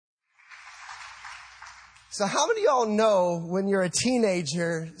So how many of y'all know when you're a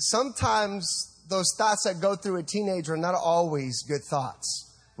teenager, sometimes those thoughts that go through a teenager are not always good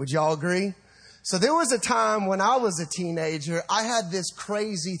thoughts? Would y'all agree? So there was a time when I was a teenager, I had this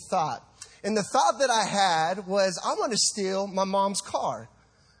crazy thought. And the thought that I had was, I want to steal my mom's car.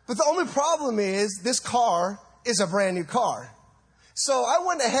 But the only problem is this car is a brand new car. So I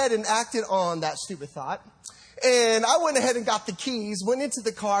went ahead and acted on that stupid thought. And I went ahead and got the keys, went into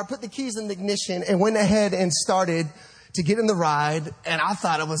the car, put the keys in the ignition, and went ahead and started to get in the ride. And I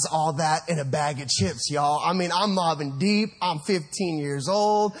thought it was all that in a bag of chips, y'all. I mean, I'm mobbing deep. I'm 15 years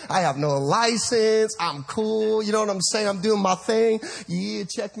old. I have no license. I'm cool. You know what I'm saying? I'm doing my thing. Yeah,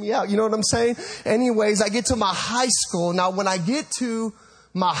 check me out. You know what I'm saying? Anyways, I get to my high school. Now, when I get to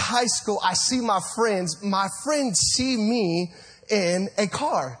my high school, I see my friends. My friends see me in a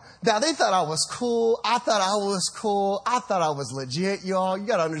car. Now, they thought I was cool. I thought I was cool. I thought I was legit, y'all. You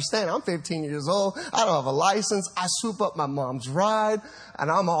got to understand, I'm 15 years old. I don't have a license. I swoop up my mom's ride,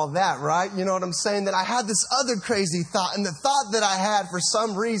 and I'm all that, right? You know what I'm saying? Then I had this other crazy thought, and the thought that I had for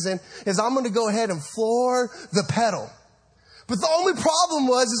some reason is I'm going to go ahead and floor the pedal. But the only problem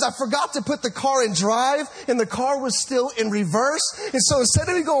was I forgot to put the car in drive, and the car was still in reverse. And so instead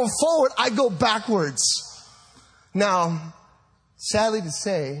of me going forward, I go backwards. Now, sadly to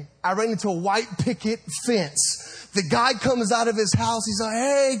say, I ran into a white picket fence. The guy comes out of his house. He's like,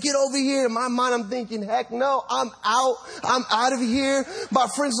 hey, get over here. In my mind, I'm thinking, heck no, I'm out. I'm out of here. My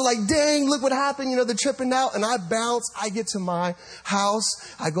friends are like, dang, look what happened. You know, they're tripping out. And I bounce. I get to my house.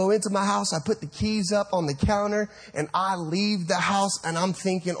 I go into my house. I put the keys up on the counter and I leave the house. And I'm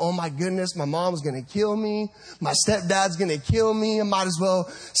thinking, oh my goodness, my mom's going to kill me. My stepdad's going to kill me. I might as well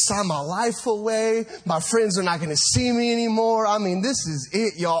sign my life away. My friends are not going to see me anymore. I mean, this is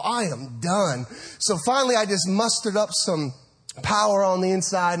it, y'all. I am done. So finally, I just mustered up some power on the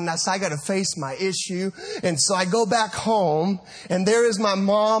inside, and I said, I got to face my issue. And so I go back home, and there is my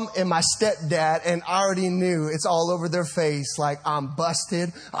mom and my stepdad, and I already knew it's all over their face. Like, I'm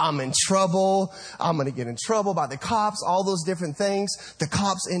busted. I'm in trouble. I'm going to get in trouble by the cops, all those different things. The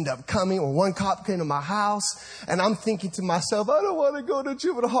cops end up coming, or one cop came to my house, and I'm thinking to myself, I don't want to go to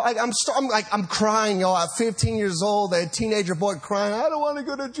juvenile hall. I'm crying, y'all. At 15 years old, a teenager boy crying, I don't want to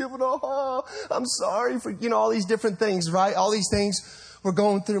go to juvenile hall. I'm sorry for, all these different things, right? All these things were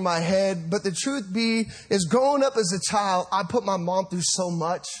going through my head. But the truth is growing up as a child, I put my mom through so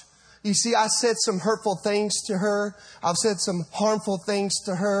much. You see, I said some hurtful things to her. I've said some harmful things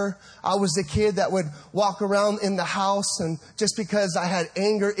to her. I was the kid that would walk around in the house, and just because I had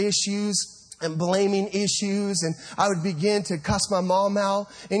anger issues and blaming issues, and I would begin to cuss my mom out.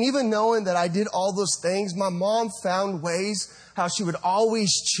 And even knowing that I did all those things, my mom found ways how she would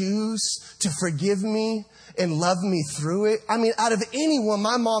always choose to forgive me and love me through it. I mean, out of anyone,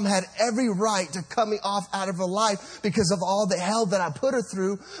 my mom had every right to cut me off out of her life because of all the hell that I put her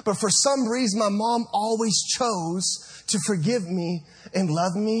through. But for some reason, my mom always chose to forgive me and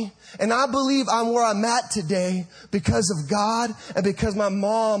love me. And I believe I'm where I'm at today because of God, and because my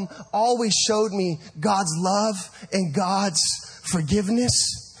mom always showed me God's love and God's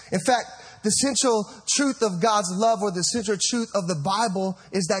forgiveness. In fact, the central truth of God's love, or the central truth of the Bible,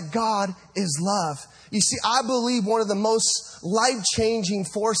 is that God is love. You see, I believe one of the most life-changing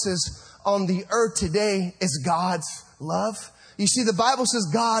forces on the earth today is God's love. You see, the Bible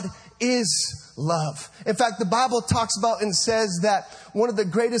says God is love. In fact, the Bible talks about and says that one of the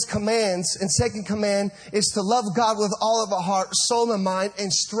greatest commands, and second command, is to love God with all of our heart, soul, and mind,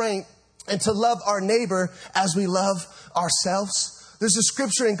 and strength, and to love our neighbor as we love ourselves. There's a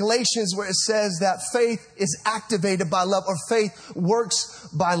scripture in Galatians where it says that faith is activated by love, or faith works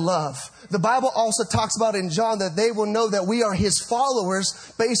by love. The Bible also talks about in John that they will know that we are his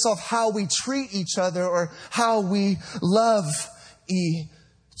followers based off how we treat each other, or how we love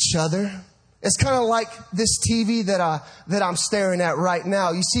each other. It's kind of like this TV that I'm staring at right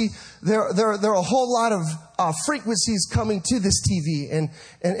now. You see, there are a whole lot of frequencies coming to this TV. And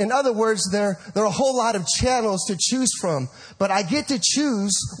in other words, there are a whole lot of channels to choose from. But I get to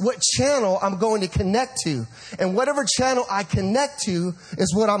choose what channel I'm going to connect to. And whatever channel I connect to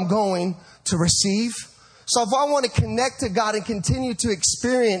is what I'm going to receive. So if I want to connect to God and continue to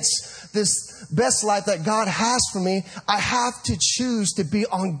experience this best life that God has for me, I have to choose to be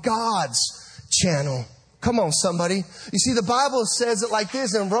on God's channel. Come on, somebody. You see, the Bible says it like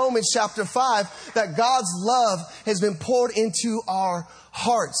this in Romans chapter 5, that God's love has been poured into our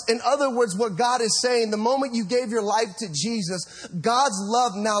hearts. In other words, what God is saying, the moment you gave your life to Jesus, God's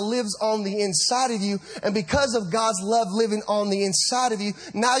love now lives on the inside of you. And because of God's love living on the inside of you,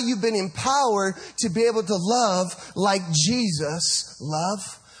 now you've been empowered to be able to love like Jesus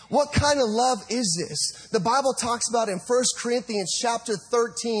loved. What kind of love is this? The Bible talks about in 1 Corinthians chapter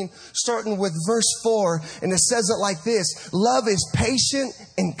 13, starting with verse 4, and it says it like this: love is patient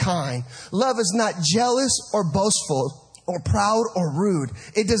and kind. Love is not jealous or boastful or proud or rude.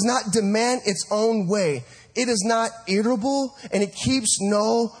 It does not demand its own way. It is not irritable, and it keeps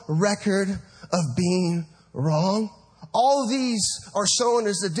no record of being wrong. All these are showing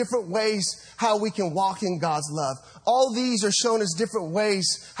us the different ways how we can walk in God's love. All these are showing us different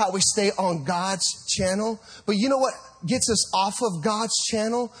ways how we stay on God's channel. But you know what gets us off of God's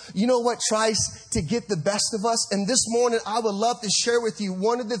channel? You know what tries to get the best of us? And this morning, I would love to share with you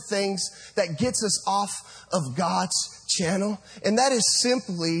one of the things that gets us off of God's channel. And that is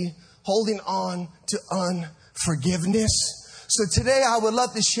simply holding on to unforgiveness. So today I would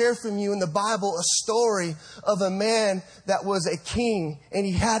love to share from you in the Bible a story of a man that was a king and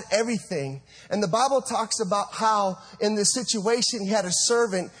he had everything. And the Bible talks about how in this situation he had a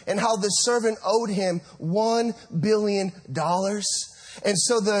servant and how the servant owed him $1 billion. And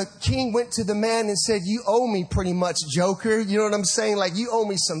so the king went to the man and said, you owe me pretty much, joker. You know what I'm saying? Like, you owe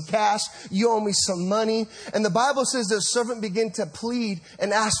me some cash. You owe me some money. And the Bible says the servant began to plead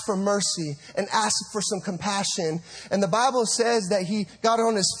and ask for mercy and ask for some compassion. And the Bible says that he got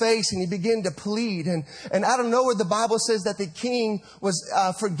on his face and he began to plead. And out of nowhere, the Bible says that the king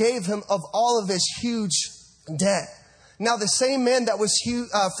forgave him of all of his huge debt. Now, the same man that was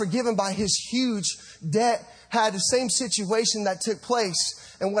forgiven by his huge debt had the same situation that took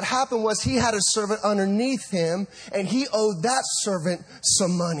place. And what happened was he had a servant underneath him and he owed that servant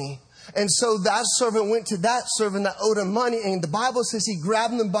some money. And so that servant went to that servant that owed him money. And the Bible says he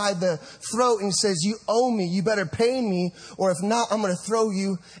grabbed him by the throat and says, you owe me, you better pay me, or if not, I'm going to throw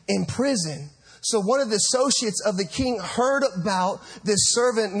you in prison. So one of the associates of the king heard about this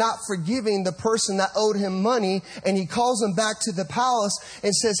servant not forgiving the person that owed him money. And he calls him back to the palace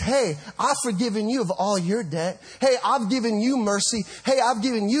and says, hey, I've forgiven you of all your debt. Hey, I've given you mercy. Hey, I've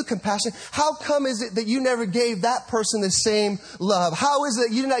given you compassion. How come is it that you never gave that person the same love? How is it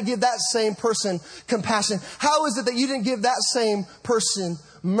that you did not give that same person compassion? How is it that you didn't give that same person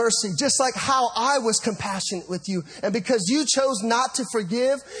mercy, just like how I was compassionate with you? And because you chose not to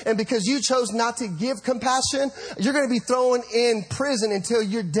forgive and because you chose not to give compassion, you're going to be thrown in prison until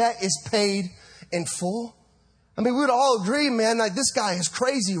your debt is paid in full. I mean, we would all agree, man, like this guy is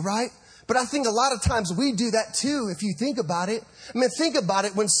crazy, right? But I think a lot of times we do that too, if you think about it. I mean, think about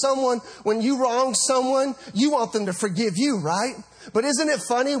it. When you wrong someone, you want them to forgive you, right? But isn't it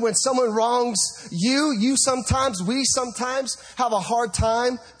funny when someone wrongs you, we sometimes have a hard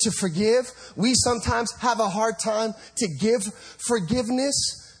time to forgive. We sometimes have a hard time to give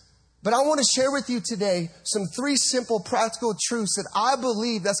forgiveness. But I want to share with you today some 3 simple practical truths that I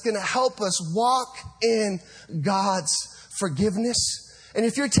believe that's going to help us walk in God's forgiveness. And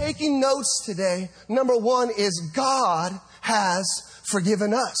if you're taking notes today, number 1 is God has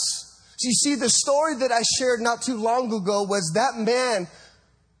forgiven us. So you see, the story that I shared not too long ago was that man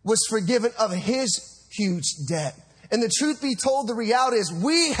was forgiven of his huge debt. And the truth be told, the reality is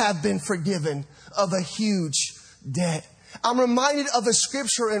we have been forgiven of a huge debt. I'm reminded of a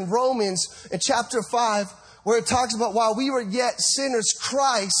scripture in Romans in chapter 5 where it talks about while we were yet sinners,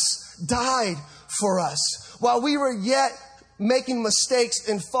 Christ died for us. While we were yet making mistakes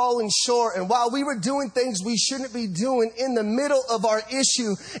and falling short, and while we were doing things we shouldn't be doing, in the middle of our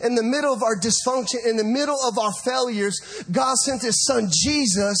issue, in the middle of our dysfunction, in the middle of our failures, God sent his son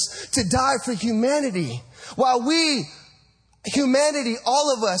Jesus to die for humanity. While humanity,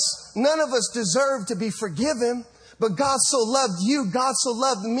 all of us, none of us deserve to be forgiven, but God so loved you, God so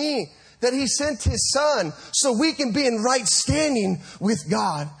loved me, that he sent his son so we can be in right standing with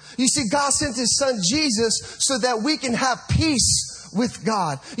God. You see, God sent his son Jesus so that we can have peace with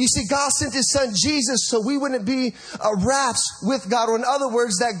God. You see, God sent his son Jesus so we wouldn't be wrath with God. Or in other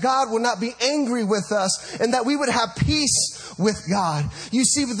words, that God would not be angry with us and that we would have peace with God. You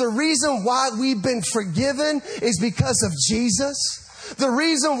see, the reason why we've been forgiven is because of Jesus. The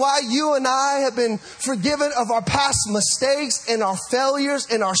reason why you and I have been forgiven of our past mistakes and our failures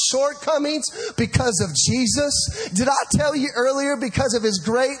and our shortcomings because of Jesus. Did I tell you earlier, because of his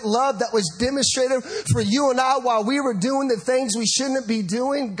great love that was demonstrated for you and I while we were doing the things we shouldn't be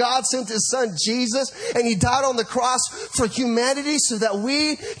doing, God sent his son Jesus and he died on the cross for humanity so that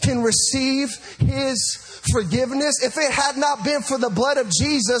we can receive his forgiveness. If it had not been for the blood of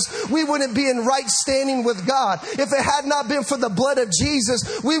Jesus, we wouldn't be in right standing with God. If it had not been for the blood of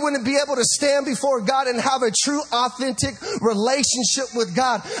Jesus, we wouldn't be able to stand before God and have a true, authentic relationship with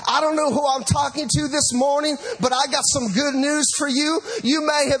God. I don't know who I'm talking to this morning, but I got some good news for you. You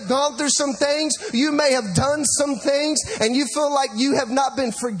may have gone through some things. You may have done some things, and you feel like you have not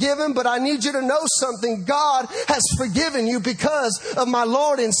been forgiven, but I need you to know something. God has forgiven you because of my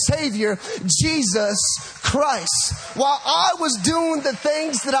Lord and Savior, Jesus Christ. While I was doing the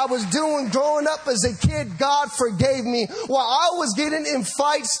things that I was doing growing up as a kid, God forgave me. While I was getting in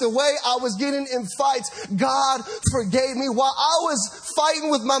fights the way I was getting in fights, God forgave me. While I was fighting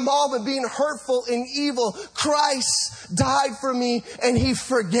with my mom and being hurtful and evil, Christ died for me and He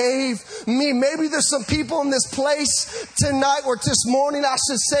forgave me. Maybe there's some people in this place tonight or this morning, I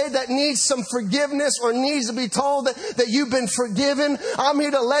should say, that needs some forgiveness or needs to be told that you've been forgiven. I'm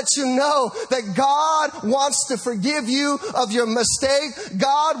here to let you know that God wants to forgive you of your mistake.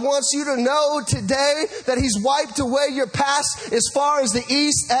 God wants you to know today that He's wiped away your past as far as the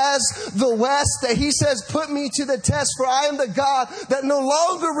east as the west. That He says, put me to the test, for I am the God that no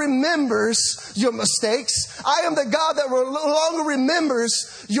longer remembers your mistakes. I am the God that no longer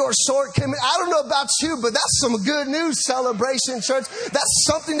remembers your shortcomings. I don't know about you, but that's some good news, Celebration Church. That's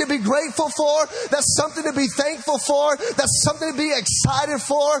something to be grateful for. That's something to be thankful for. That's something to be excited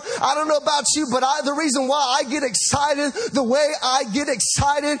for. I don't know about you, but the reason why I get excited the way I get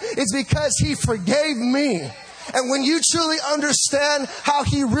excited is because He forgave me. And when you truly understand how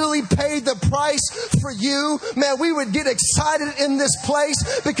He really paid the price for you, man, we would get excited in this place,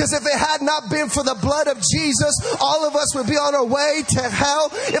 because if it had not been for the blood of Jesus, all of us would be on our way to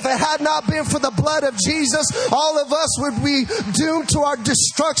hell. If it had not been for the blood of Jesus, all of us would be doomed to our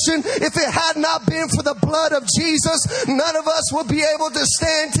destruction. If it had not been for the blood of Jesus, none of us would be able to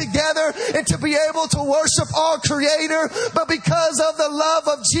stand together and to be able to worship our Creator. But because of the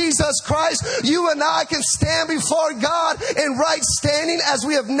love of Jesus Christ, you and I can stand before God in right standing as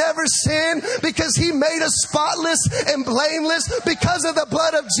we have never sinned, because He made us spotless and blameless. Because of the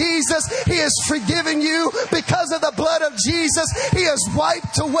blood of Jesus, He has forgiven you. Because of the blood of Jesus, He has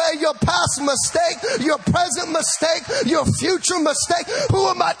wiped away your past mistake, your present mistake, your future mistake. Who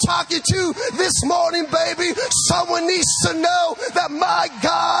am I talking to this morning, baby? Someone needs to know that my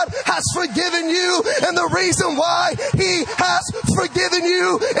God has forgiven you, and the reason why He has forgiven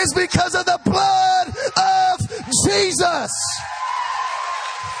you is because of the blood of Jesus.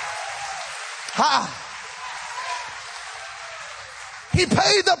 He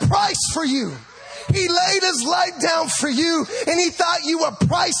paid the price for you. He laid His life down for you, and He thought you were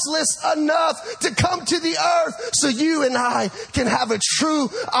priceless enough to come to the earth so you and I can have a true,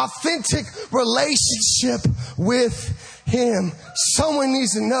 authentic relationship with Him. Someone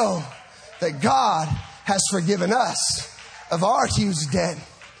needs to know that God has forgiven us of our huge debt.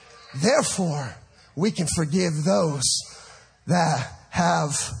 Therefore, we can forgive those that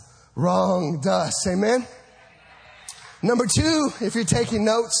have wronged us. Amen? Number 2, if you're taking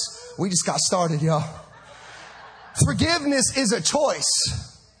notes, we just got started, y'all. Forgiveness is a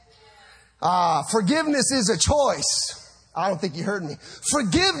choice. Forgiveness is a choice. I don't think you heard me.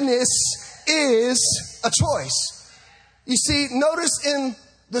 Forgiveness is a choice. You see, notice in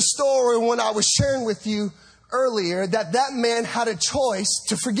the story when I was sharing with you earlier that man had a choice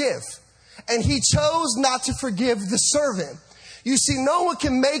to forgive. And he chose not to forgive the servant. You see, no one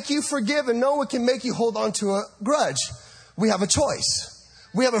can make you forgive, and no one can make you hold on to a grudge. We have a choice.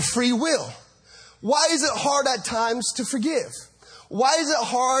 We have a free will. Why is it hard at times to forgive? Why is it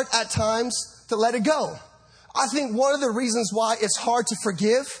hard at times to let it go? I think one of the reasons why it's hard to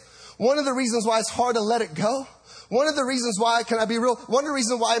forgive, one of the reasons why it's hard to let it go, one of the reasons why, can I be real? One of the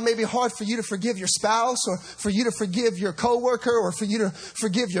reasons why it may be hard for you to forgive your spouse, or for you to forgive your coworker, or for you to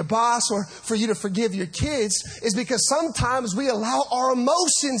forgive your boss, or for you to forgive your kids, is because sometimes we allow our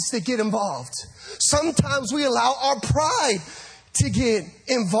emotions to get involved. Sometimes we allow our pride to get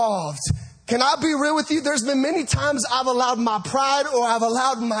involved. Can I be real with you? There's been many times I've allowed my pride or I've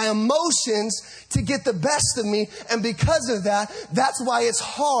allowed my emotions to get the best of me. And because of that, that's why it's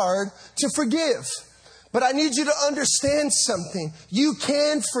hard to forgive. But I need you to understand something. You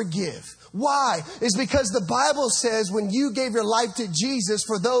can forgive. Why? It's because the Bible says when you gave your life to Jesus,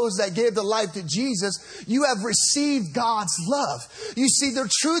 for those that gave their life to Jesus, you have received God's love. You see, the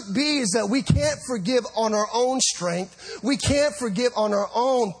truth be is that we can't forgive on our own strength. We can't forgive on our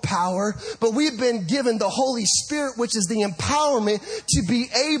own power, but we've been given the Holy Spirit, which is the empowerment to be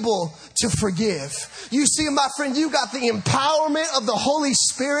able to forgive. You see, my friend, you got the empowerment of the Holy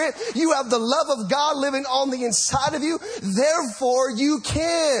Spirit. You have the love of God living on the inside of you. Therefore, you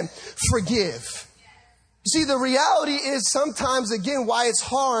can forgive. You see, the reality is sometimes, again, why it's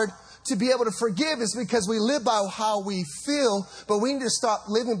hard to be able to forgive is because we live by how we feel, but we need to stop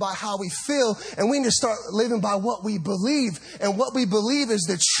living by how we feel, and we need to start living by what we believe. And what we believe is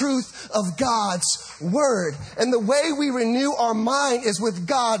the truth of God's word. And the way we renew our mind is with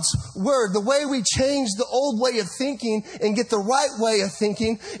God's word. The way we change the old way of thinking and get the right way of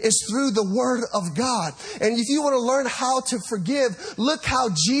thinking is through the word of God. And if you want to learn how to forgive, look how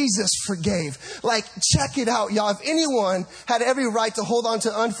Jesus forgave. Like, check it out, y'all. If anyone had every right to hold on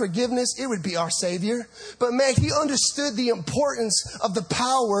to unforgiveness, it would be our Savior. But man, he understood the importance of the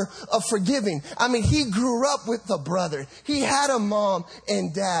power of forgiving. I mean, he grew up with a brother. He had a mom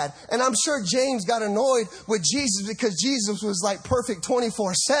and dad. And I'm sure James got annoyed with Jesus because Jesus was like perfect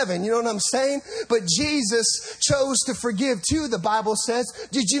 24/7. You know what I'm saying? But Jesus chose to forgive too, the Bible says.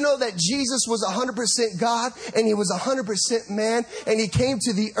 Did you know that Jesus was 100% God and he was 100% man, and he came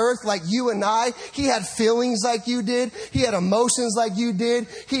to the earth like you and I? He had feelings like you did. He had emotions like you did.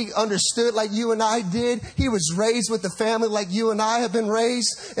 He understood like you and I did. He was raised with the family like you and I have been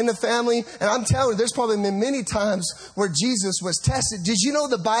raised in the family. And I'm telling you, there's probably been many times where Jesus was tested. Did you know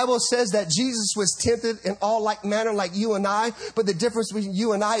the Bible says that Jesus was tempted in all like manner like you and I? But the difference between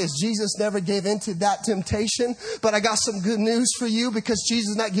you and I is Jesus never gave in to that temptation. But I got some good news for you, because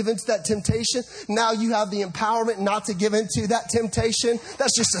Jesus not gave in to that temptation. Now you have the empowerment not to give in to that temptation.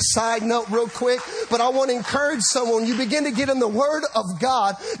 That's just a side note real quick. But I want to encourage someone. You begin to get in the word of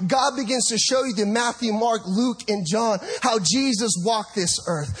God. God begins to show you through Matthew, Mark, Luke, and John how Jesus walked this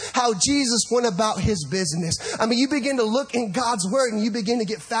earth, how Jesus went about his business. I mean, you begin to look in God's word and you begin to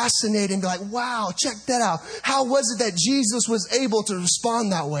get fascinated and be like, wow, check that out. How was it that Jesus was able to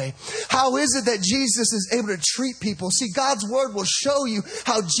respond that way? How is it that Jesus is able to treat people? See, God's word will show you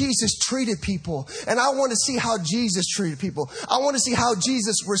how Jesus treated people. And I want to see how Jesus treated people. I want to see how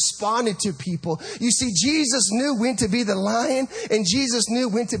Jesus responded to people. You see, Jesus knew when to be the lion and Jesus knew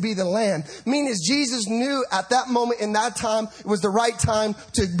when to be the lamb. Meaning Jesus knew at that moment in that time, it was the right time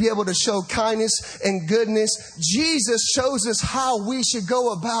to be able to show kindness and goodness. Jesus shows us how we should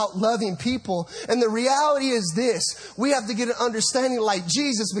go about loving people. And the reality is this: we have to get an understanding like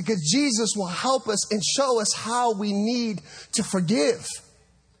Jesus, because Jesus will help us and show us how we need to forgive,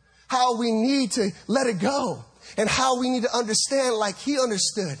 how we need to let it go, and how we need to understand like he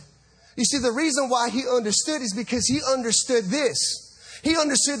understood. You see, the reason why he understood is because he understood this. He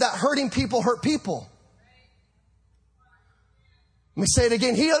understood that hurting people hurt people. Let me say it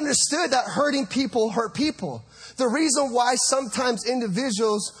again. He understood that hurting people hurt people. The reason why sometimes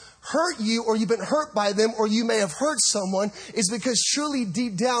individuals hurt you, or you've been hurt by them, or you may have hurt someone, is because truly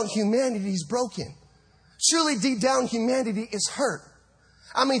deep down humanity is broken. Truly deep down humanity is hurt.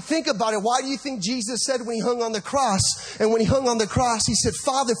 I mean, think about it. Why do you think Jesus said when he hung on the cross, and when he hung on the cross, he said,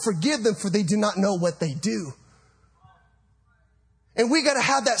 Father, forgive them, for they do not know what they do. And we got to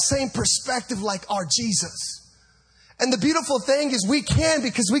have that same perspective like our Jesus. And the beautiful thing is we can,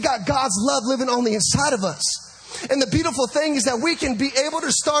 because we got God's love living on the inside of us. And the beautiful thing is that we can be able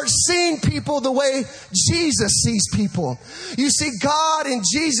to start seeing people the way Jesus sees people. You see, God and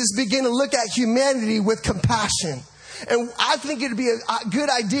Jesus begin to look at humanity with compassion. And I think it'd be a good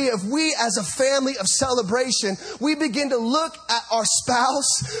idea if we, as a family of celebration, we begin to look at our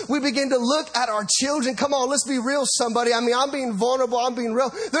spouse. We begin to look at our children. Come on, let's be real, somebody. I mean, I'm being vulnerable. I'm being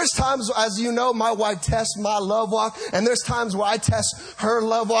real. There's times, as you know, my wife tests my love walk. And there's times where I test her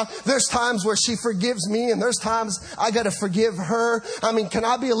love walk. There's times where she forgives me. And there's times I got to forgive her. I mean, can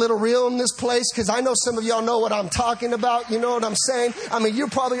I be a little real in this place? Because I know some of y'all know what I'm talking about. You know what I'm saying? I mean, you're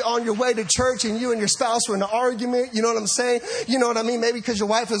probably on your way to church and you and your spouse were in an argument. You know what I'm saying? You know what I mean? Maybe because your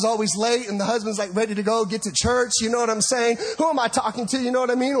wife is always late and the husband's like ready to go get to church. You know what I'm saying? Who am I talking to? You know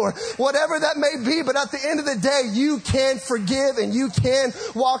what I mean? Or whatever that may be. But at the end of the day, you can forgive and you can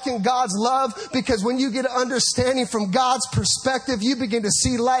walk in God's love, because when you get an understanding from God's perspective, you begin to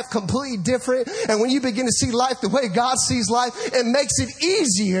see life completely different. And when you begin to see life the way God sees life, it makes it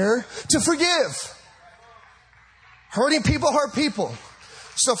easier to forgive. Hurting people hurt people.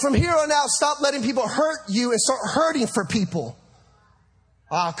 So from here on out, stop letting people hurt you and start hurting for people.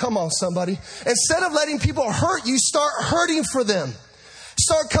 Ah, come on, somebody. Instead of letting people hurt you, start hurting for them.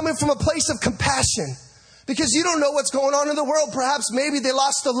 Start coming from a place of compassion. Because you don't know what's going on in the world. Perhaps maybe they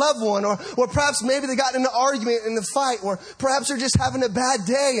lost a loved one, or perhaps maybe they got in an argument in the fight, or perhaps they're just having a bad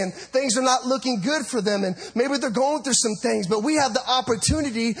day and things are not looking good for them, and maybe they're going through some things. But we have the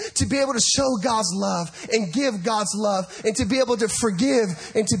opportunity to be able to show God's love and give God's love, and to be able to forgive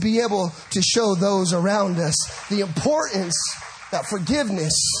and to be able to show those around us the importance that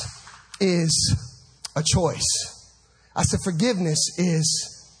forgiveness is a choice. I said forgiveness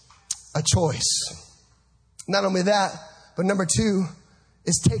is a choice. Not only that, but number two,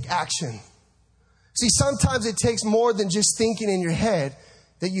 is take action. See, sometimes it takes more than just thinking in your head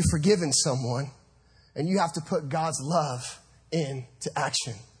that you've forgiven someone, and you have to put God's love into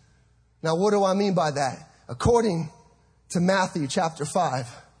action. Now, what do I mean by that? According to Matthew chapter 5,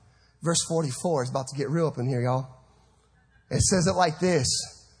 verse 44, it's about to get real up in here, y'all. It says it like this.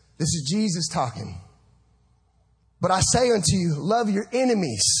 This is Jesus talking. But I say unto you, love your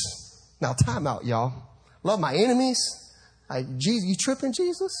enemies. Now, time out, y'all. Love my enemies? Like, Jesus, you tripping,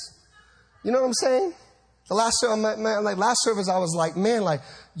 Jesus? You know what I'm saying? The last service, I was like, man, I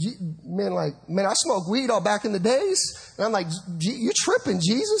smoked weed all back in the days. And I'm like, you tripping,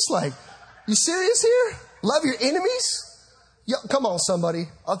 Jesus? Like, you serious here? Love your enemies? Yo, come on, somebody.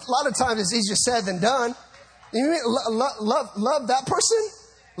 A lot of times it's easier said than done. You mean love that person?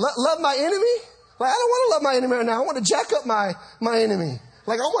 Love my enemy? Like, I don't want to love my enemy right now. I want to jack up my enemy.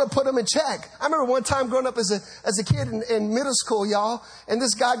 Like, I want to put him in check. I remember one time growing up as a kid in middle school, y'all, and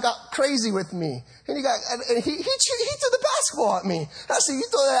this guy got crazy with me. And he threw the basketball at me. I said, you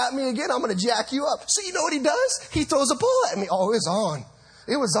throw that at me again, I'm going to jack you up. So you know what he does? He throws a ball at me. Oh, it was on.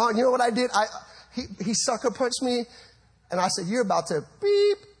 It was on. You know what I did? He sucker punched me, and I said, you're about to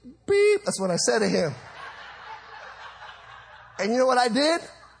beep, beep. That's what I said to him. And you know what I did?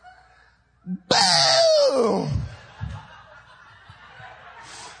 Boom!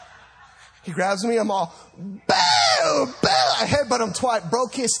 He grabs me, I'm all, boom, boom. I headbutt him twice,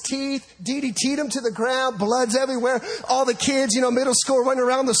 broke his teeth, DDT'd him to the ground, blood's everywhere. All the kids, middle school running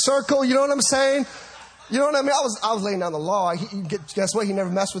around the circle, you know what I'm saying? You know what I mean? I was laying down the law. Guess what? He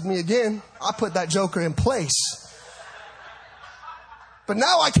never messed with me again. I put that joker in place. But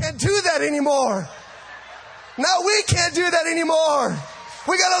now I can't do that anymore. Now we can't do that anymore.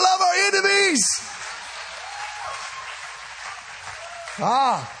 We gotta love our enemies.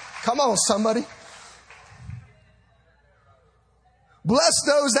 Come on, somebody. Bless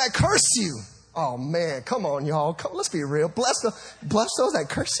those that curse you. Oh, man. Come on, y'all. Let's be real. Bless those that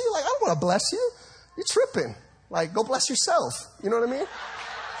curse you. Like, I don't want to bless you. You're tripping. Like, go bless yourself. You know what I mean?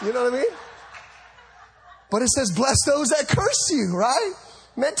 You know what I mean? But it says, bless those that curse you, right?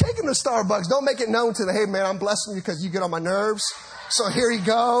 Man, take them to Starbucks. Don't make it known to them, hey, man, I'm blessing you because you get on my nerves. So here you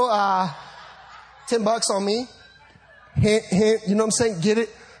go. $10 on me. Hint, hint. You know what I'm saying? Get it?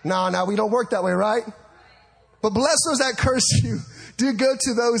 No, we don't work that way, right? But bless those that curse you. Do good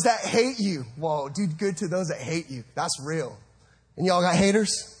to those that hate you. Whoa, do good to those that hate you. That's real. And y'all got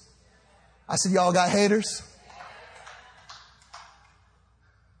haters? I said, y'all got haters?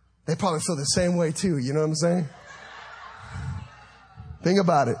 They probably feel the same way too. You know what I'm saying? Think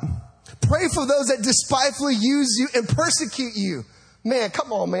about it. Pray for those that despitefully use you and persecute you. Man,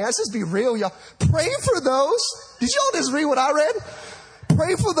 come on, man. Let's just be real, y'all. Pray for those. Did y'all just read what I read?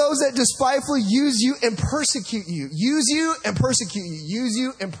 Pray for those that despitefully use you and persecute you. Use you and persecute you. Use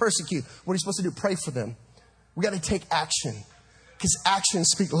you and persecute. What are you supposed to do? Pray for them. We got to take action because actions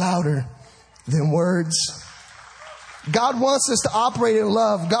speak louder than words. God wants us to operate in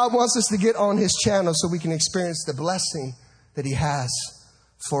love. God wants us to get on his channel so we can experience the blessing that he has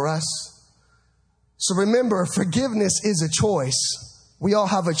for us. So remember, forgiveness is a choice. We all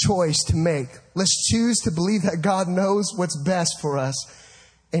have a choice to make. Let's choose to believe that God knows what's best for us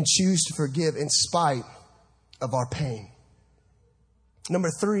and choose to forgive in spite of our pain. Number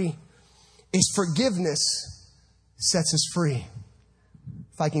 3 is forgiveness sets us free.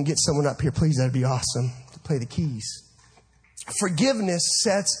 If I can get someone up here, please, that'd be awesome to play the keys. Forgiveness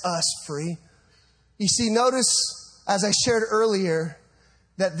sets us free. You see, notice, as I shared earlier,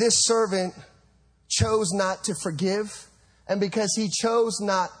 that this servant chose not to forgive. And because he chose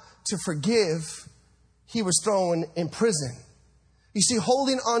not to forgive, he was thrown in prison. You see,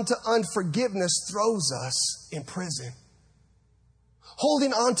 holding on to unforgiveness throws us in prison.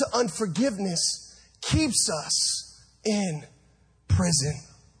 Holding on to unforgiveness keeps us in prison.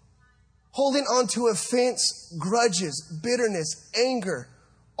 Holding on to offense, grudges, bitterness, anger,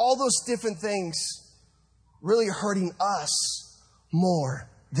 all those different things really hurting us more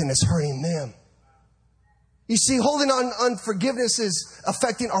than it's hurting them. You see, holding on to unforgiveness is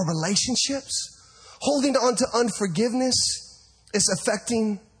affecting our relationships. Holding on to unforgiveness is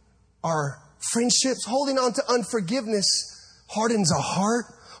affecting our friendships. Holding on to unforgiveness hardens our heart.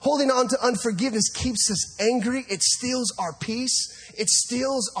 Holding on to unforgiveness keeps us angry. It steals our peace. It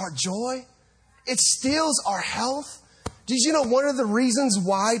steals our joy. It steals our health. Did you know one of the reasons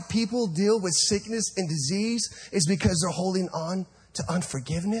why people deal with sickness and disease is because they're holding on to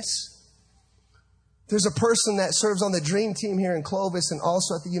unforgiveness? There's a person that serves on the dream team here in Clovis and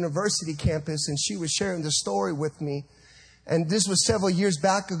also at the university campus, and she was sharing the story with me. And this was several years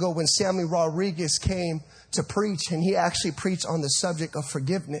back ago when Samuel Rodriguez came to preach, and he actually preached on the subject of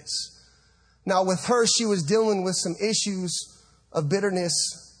forgiveness. Now with her, she was dealing with some issues of bitterness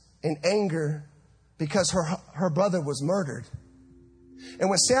and anger because her brother was murdered. And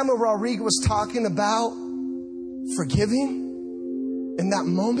when Samuel Rodriguez was talking about forgiving in that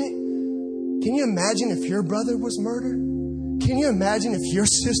moment, can you imagine if your brother was murdered? Can you imagine if your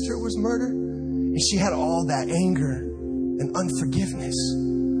sister was murdered? And she had all that anger and unforgiveness.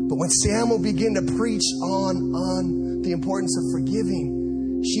 But when Samuel began to preach on the importance of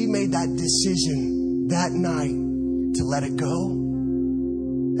forgiving, she made that decision that night to let it go.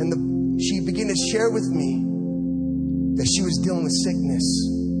 And she began to share with me that she was dealing with sickness.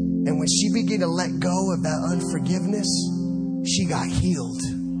 And when she began to let go of that unforgiveness, she got healed.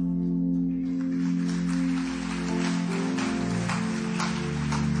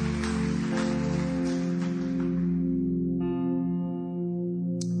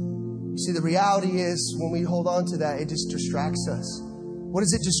 See, the reality is when we hold on to that, it just distracts us. What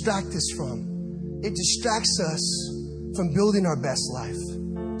does it distract us from? It distracts us from building our best life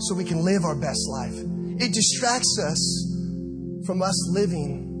so we can live our best life. It distracts us from us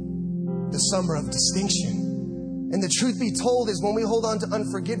living the summer of distinction. And the truth be told is when we hold on to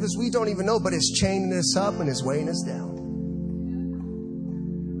unforgiveness, we don't even know, but it's chaining us up and it's weighing us down.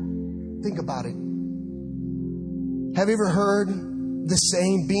 Think about it. Have you ever heard the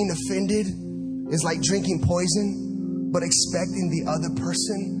saying, being offended is like drinking poison, but expecting the other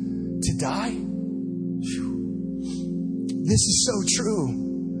person to die? This is so true.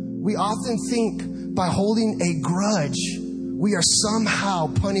 We often think by holding a grudge, we are somehow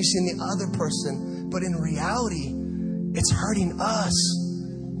punishing the other person, but in reality, it's hurting us.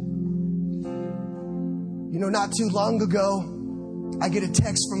 You know, not too long ago, I get a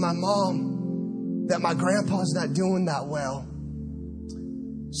text from my mom that my grandpa's not doing that well.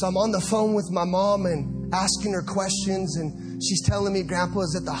 So I'm on the phone with my mom and asking her questions, and she's telling me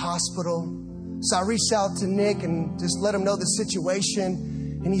Grandpa's at the hospital. So I reached out to Nick and just let him know the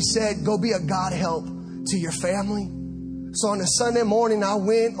situation. And he said, go be a God help to your family. So on a Sunday morning, I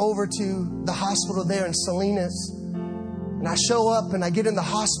went over to the hospital there in Salinas. And I show up and I get in the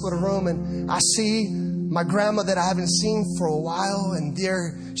hospital room and I see my grandma that I haven't seen for a while. And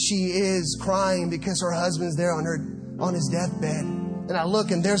there she is crying because her husband's there on his deathbed. And I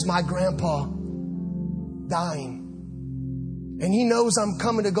look and there's my grandpa dying. And he knows I'm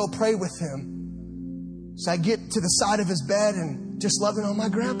coming to go pray with him. So I get to the side of his bed and just loving on my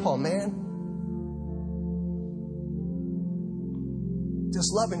grandpa, man.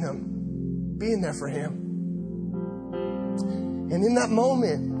 Just loving him, being there for him. And in that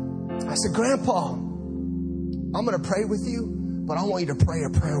moment, I said, Grandpa, I'm going to pray with you, but I want you to pray a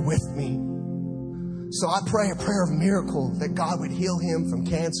prayer with me. So I pray a prayer of miracle that God would heal him from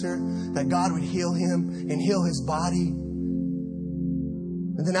cancer, that God would heal him and heal his body.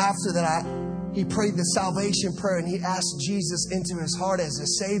 And then after that, he prayed the salvation prayer and he asked Jesus into his heart as a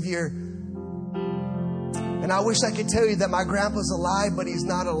Savior. And I wish I could tell you that my grandpa's alive, but he's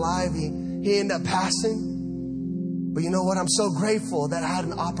not alive. He ended up passing. But you know what? I'm so grateful that I had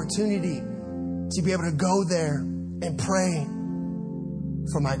an opportunity to be able to go there and pray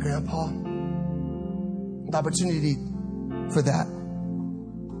for my grandpa. The opportunity for that.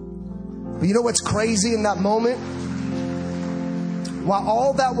 But you know what's crazy in that moment? While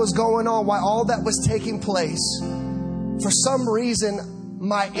all that was going on, while all that was taking place, for some reason,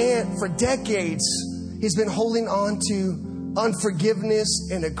 my aunt for decades has been holding on to unforgiveness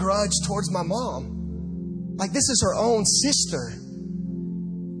and a grudge towards my mom. Like this is her own sister.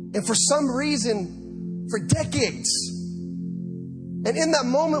 And for some reason, for decades. And in that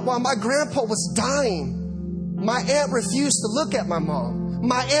moment while my grandpa was dying, my aunt refused to look at my mom.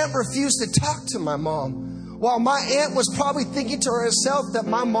 My aunt refused to talk to my mom. While my aunt was probably thinking to herself that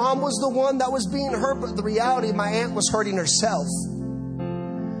my mom was the one that was being hurt, but the reality, my aunt was hurting herself.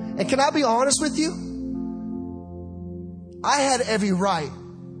 And can I be honest with you? I had every right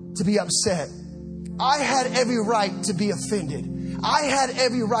to be upset. I had every right to be offended. I had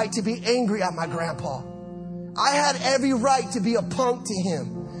every right to be angry at my grandpa. I had every right to be a punk to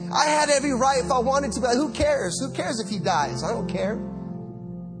him. I had every right if I wanted to be. Who cares? Who cares if he dies? I don't care.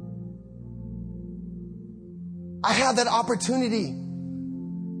 I had that opportunity.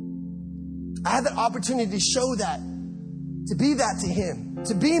 I had that opportunity to show that, to be that to him,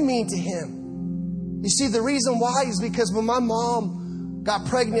 to be mean to him. You see, the reason why is because when my mom got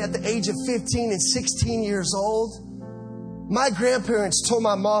pregnant at the age of 15 and 16 years old, my grandparents told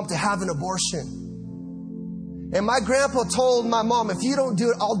my mom to have an abortion. And my grandpa told my mom, if you don't do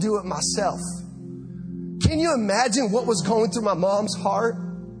it, I'll do it myself. Can Can you imagine what was going through my mom's heart,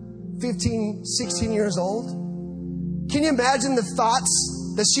 15, 16 years old? Can you imagine the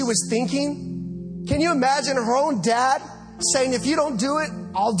thoughts that she was thinking? Can you imagine her own dad saying, if you don't do it,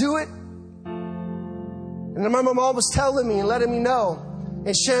 I'll do it? And I remember my mom was telling me and letting me know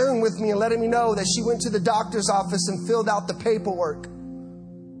and sharing with me and letting me know that she went to the doctor's office and filled out the paperwork.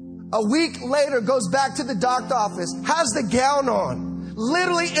 A week later, goes back to the doctor's office, has the gown on,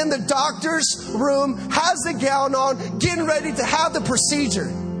 literally in the doctor's room, has the gown on, getting ready to have the procedure.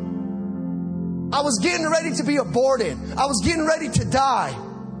 I was getting ready to be aborted. I was getting ready to die.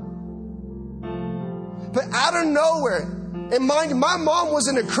 But out of nowhere, and mind you, my mom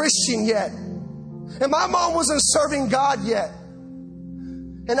wasn't a Christian yet. And my mom wasn't serving God yet.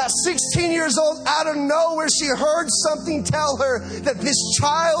 And at 16 years old, out of nowhere, she heard something tell her that this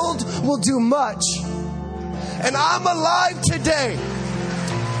child will do much. And I'm alive today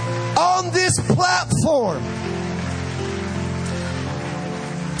on this platform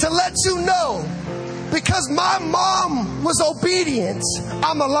to let you know, because my mom was obedient,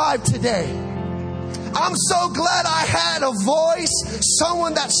 I'm alive today. I'm so glad I had a voice,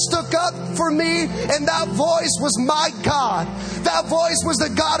 someone that stuck up for me, and that voice was my God. That voice was the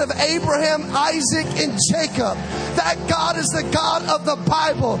God of Abraham, Isaac, and Jacob. That God is the God of the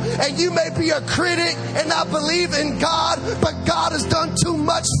Bible. And you may be a critic and not believe in God, but God has done too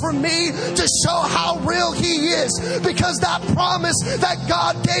much for me to show how real He is. Because that promise that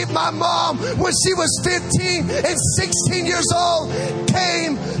God gave my mom when she was 15 and 16 years old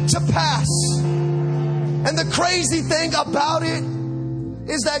came to pass. And the crazy thing about it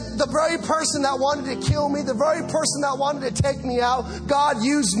is that the very person that wanted to kill me, the very person that wanted to take me out, God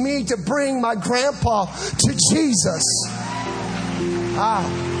used me to bring my grandpa to Jesus.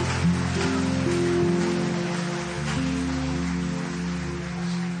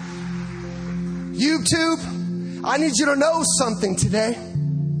 YouTube, I need you to know something today.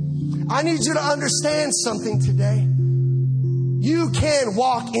 I need you to understand something today. You can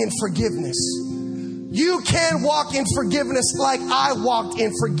walk in forgiveness. You can walk in forgiveness like I walked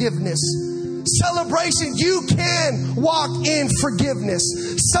in forgiveness. Celebration, you can walk in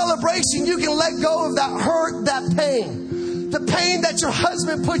forgiveness. Celebration, you can let go of that hurt, that pain. The pain that your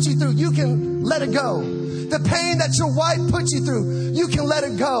husband put you through, you can let it go. The pain that your wife put you through, you can let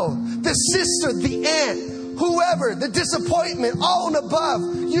it go. The sister, the aunt, whoever, the disappointment, all and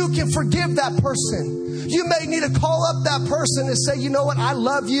above, you can forgive that person. You may need to call up that person and say, you know what, I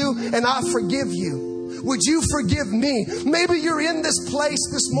love you and I forgive you. Would you forgive me? Maybe you're in this place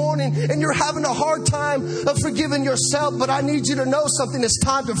this morning and you're having a hard time of forgiving yourself, but I need you to know something. It's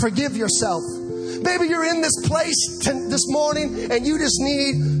time to forgive yourself. Maybe you're in this place this morning and you just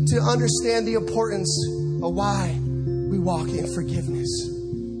need to understand the importance of why we walk in forgiveness.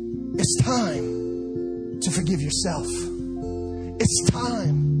 It's time to forgive yourself. It's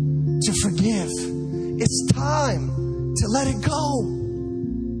time to forgive. It's time to let it go.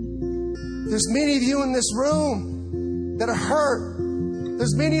 There's many of you in this room that are hurt.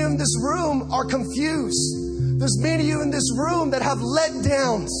 There's many of you in this room are confused. There's many of you in this room that have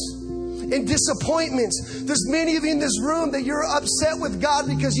letdowns and disappointments. There's many of you in this room that you're upset with God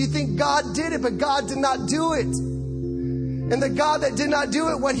because you think God did it, but God did not do it. And the God that did not do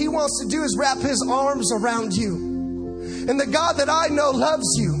it, what He wants to do is wrap His arms around you. And the God that I know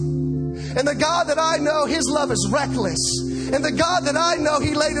loves you. And the God that I know, His love is reckless. And the God that I know,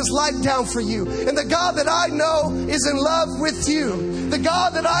 He laid His life down for you. And the God that I know is in love with you. The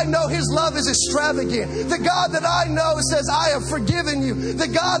God that I know, His love is extravagant. The God that I know says, I have forgiven you. The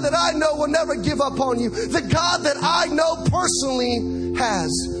God that I know will never give up on you. The God that I know personally has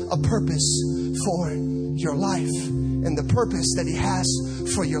a purpose for your life. And the purpose that He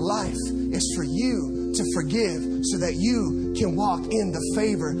has for your life is for you to forgive so that you can walk in the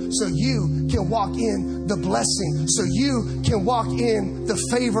favor, so you can walk in the blessing, so you can walk in the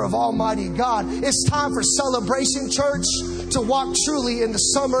favor of Almighty God. It's time for celebration, church, to walk truly in the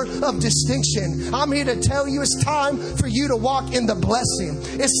summer of distinction. I'm here to tell you it's time for you to walk in the blessing.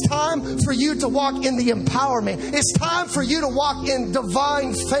 It's time for you to walk in the empowerment. It's time for you to walk in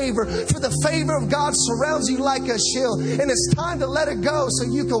divine favor, for the favor of God surrounds you like a shield. And it's time to let it go so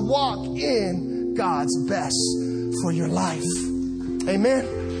you can walk in God's best for your life. Amen.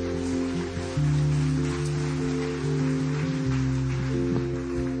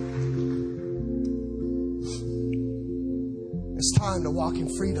 It's time to walk in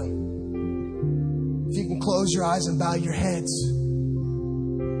freedom. If you can close your eyes and bow your heads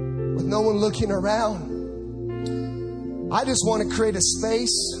with no one looking around. I just want to create a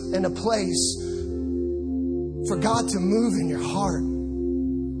space and a place for God to move in your heart.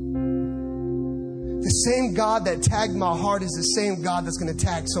 The same God that tagged my heart is the same God that's going to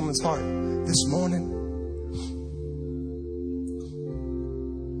tag someone's heart this morning.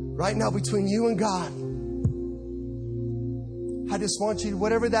 Right now, between you and God, I just want you,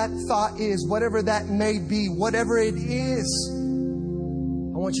 whatever that thought is, whatever that may be, whatever it is,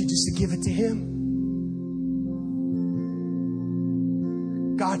 I want you just to give it to Him.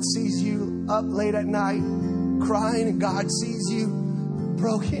 God sees you up late at night crying, and God sees you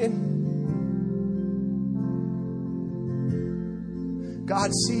broken.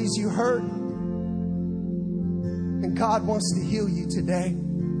 God sees you hurt, and God wants to heal you today.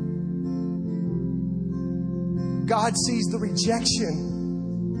 God sees the rejection.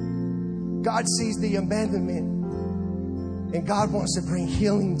 God sees the abandonment. And God wants to bring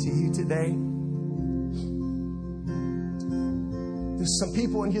healing to you today. There's some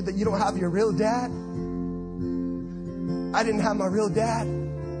people in here that you don't have your real dad. I didn't have my real dad.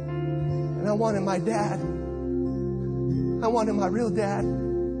 And I wanted my dad. I wanted my real dad.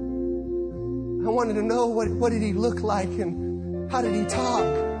 I wanted to know what did he look like and how did he talk.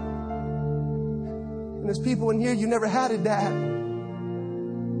 And there's people in here, you never had a dad.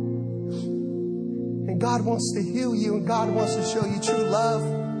 And God wants to heal you, and God wants to show you true love.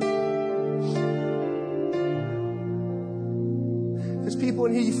 There's people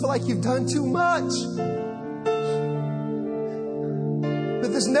in here, you feel like you've done too much.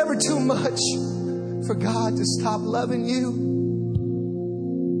 But there's never too much for God to stop loving you.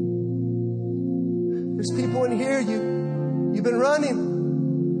 There's people in here, you've been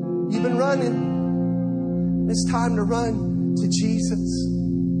running. You've been running. It's time to run to Jesus.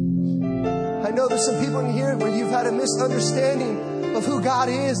 I know there's some people in here where you've had a misunderstanding of who God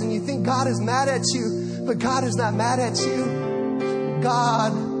is, and you think God is mad at you, but God is not mad at you.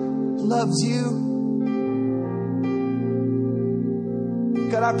 God loves you.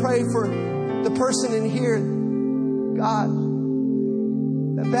 God, I pray for the person in here, God,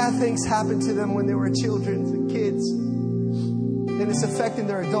 that bad things happened to them when they were children and kids, and it's affecting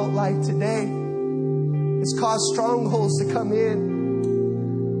their adult life today. It's caused strongholds to come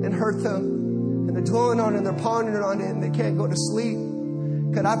in and hurt them. And they're dwelling on it and they're pondering on it and they can't go to sleep.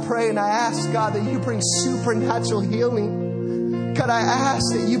 God, I pray and I ask, God, that you bring supernatural healing. God, I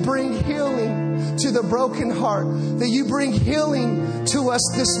ask that you bring healing to the broken heart. That you bring healing to us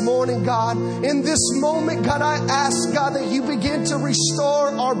this morning, God. In this moment, God, I ask, God, that you begin to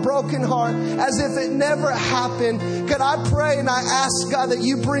restore our broken heart as if it never happened. God, I pray and I ask, God, that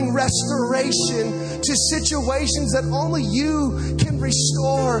you bring restoration to situations that only you can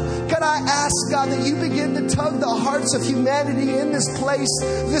restore. God, I ask, God, that you begin to tug the hearts of humanity in this place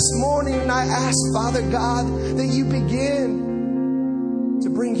this morning. And I ask, Father God, that you begin to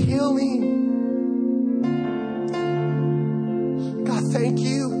bring healing. God, thank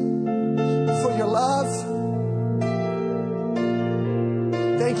you for your love.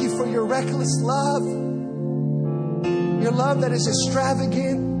 Thank you for your reckless love. Your love that is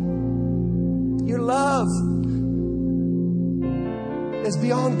extravagant. Your love is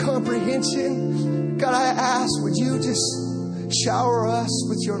beyond comprehension. God, I ask, would you just shower us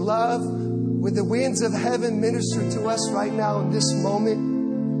with your love? Would the winds of heaven minister to us right now in this moment?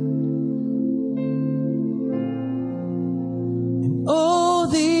 And oh,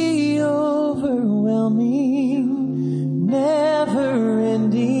 the overwhelming,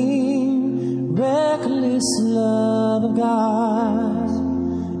 never-ending, reckless love of God.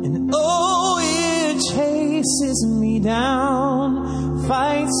 And oh, chases me down,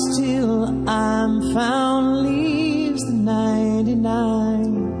 fights till I'm found, leaves the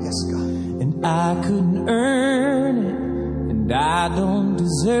 99. Yes, God. And I couldn't earn it, and I don't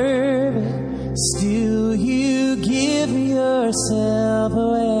deserve it. Still, you give yourself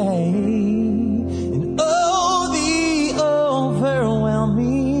away. And oh, the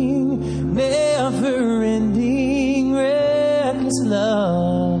overwhelming, never-ending, reckless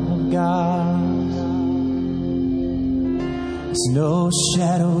love of God. There's no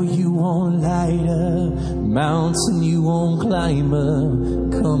shadow you won't light up, mountain you won't climb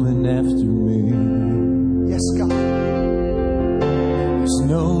up, coming after me. Yes, God. There's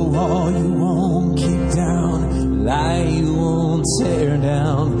no wall you won't kick down, lie you won't tear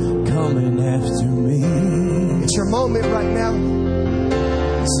down, coming after me. It's your moment right now.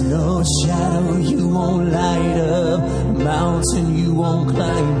 There's no shadow you won't light up, mountain you won't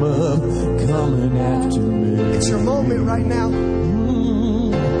climb up, coming after me. It's your moment right now.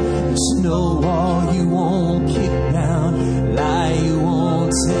 There's no wall you won't kick down, lie you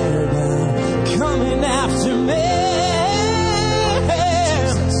won't tear down, coming after me.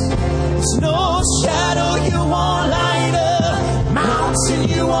 There's no shadow you won't light up, mountain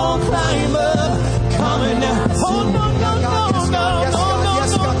you won't climb up, coming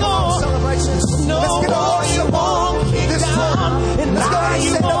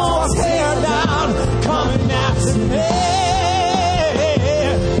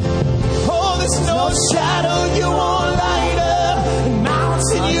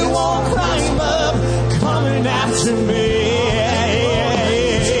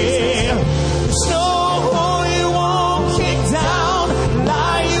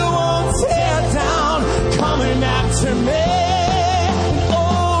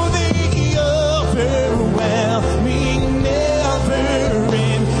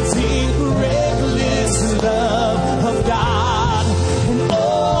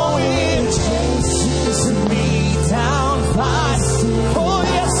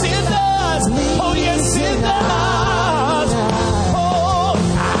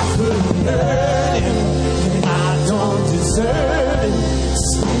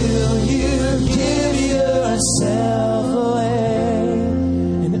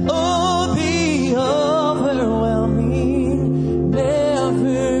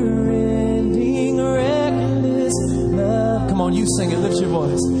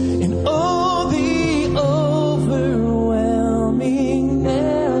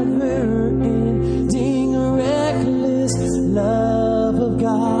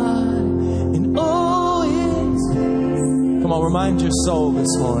Remind your soul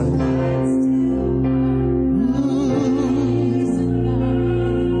this morning.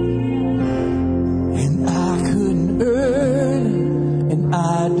 And I couldn't earn it, and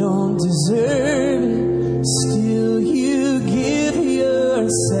I don't deserve it. Still, you give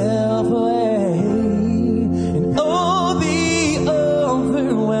yourself away. And oh, the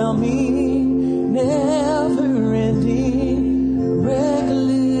overwhelming, never-ending,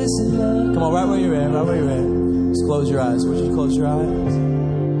 reckless love. Come on, right where you're at, right where you're at. Just close your eyes. Would you close your eyes?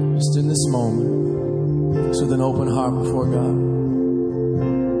 Just in this moment, just with an open heart before God.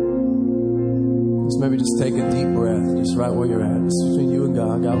 Just maybe just take a deep breath, just right where you're at. Just between you and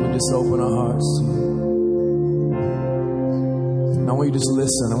God. God, we just open our hearts to you. And I want you to just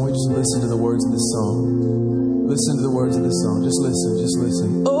listen. I want you to just listen to the words of this song. Listen to the words of this song. Just listen, just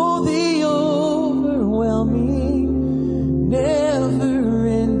listen. Oh, the overwhelming,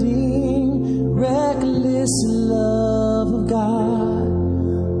 never-ending, reckless love of God.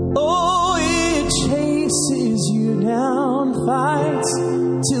 Oh, it chases you down, fights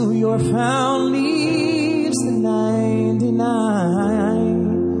till you're found, leaves the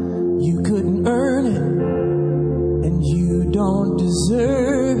 99. You couldn't earn it, and you don't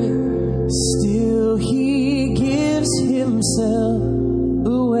deserve it. Still, he gives himself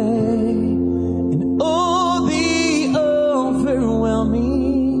away. And oh, the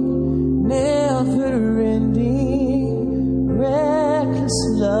overwhelming, never-ending, reckless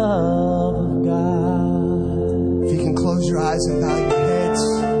love of God. If you can close your eyes and bow your heads.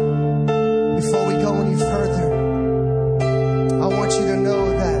 Before we go any further, I want you to know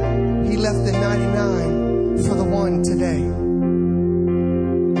that he left the 99 for the one today.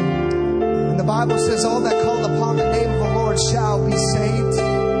 And the Bible says all that call upon the name of the Lord shall be saved.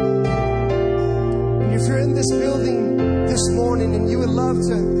 And if you're in this building this morning and you would love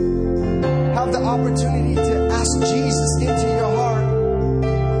to have the opportunity to ask Jesus into your heart,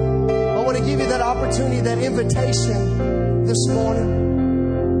 I want to give you that opportunity, that invitation this morning.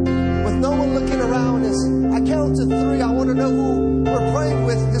 With no one looking around, as I count to 3, I want to know who we're praying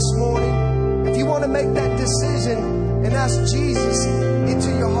with this morning. If you want to make that decision and ask Jesus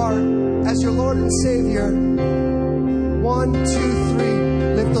into your heart as your Lord and Savior, 1, 2,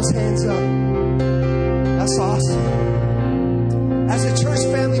 3, lift those hands up. That's awesome. As a church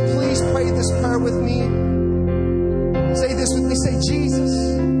family, please pray this prayer with me. Say this with me. Say, Jesus,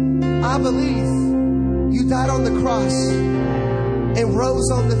 I believe you died on the cross and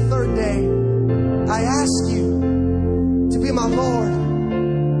rose on the 3rd day. I ask you to be my Lord,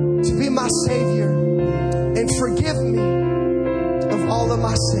 to be my Savior, and forgive me of all of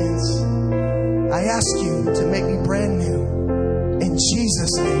my sins. I ask you to make me brand new. In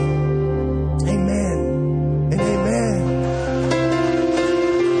Jesus' name, amen and amen.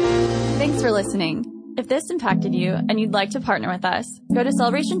 Thanks for listening. If this impacted you and you'd like to partner with us, go to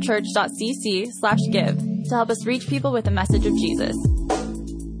celebrationchurch.cc/give to help us reach people with the message of Jesus.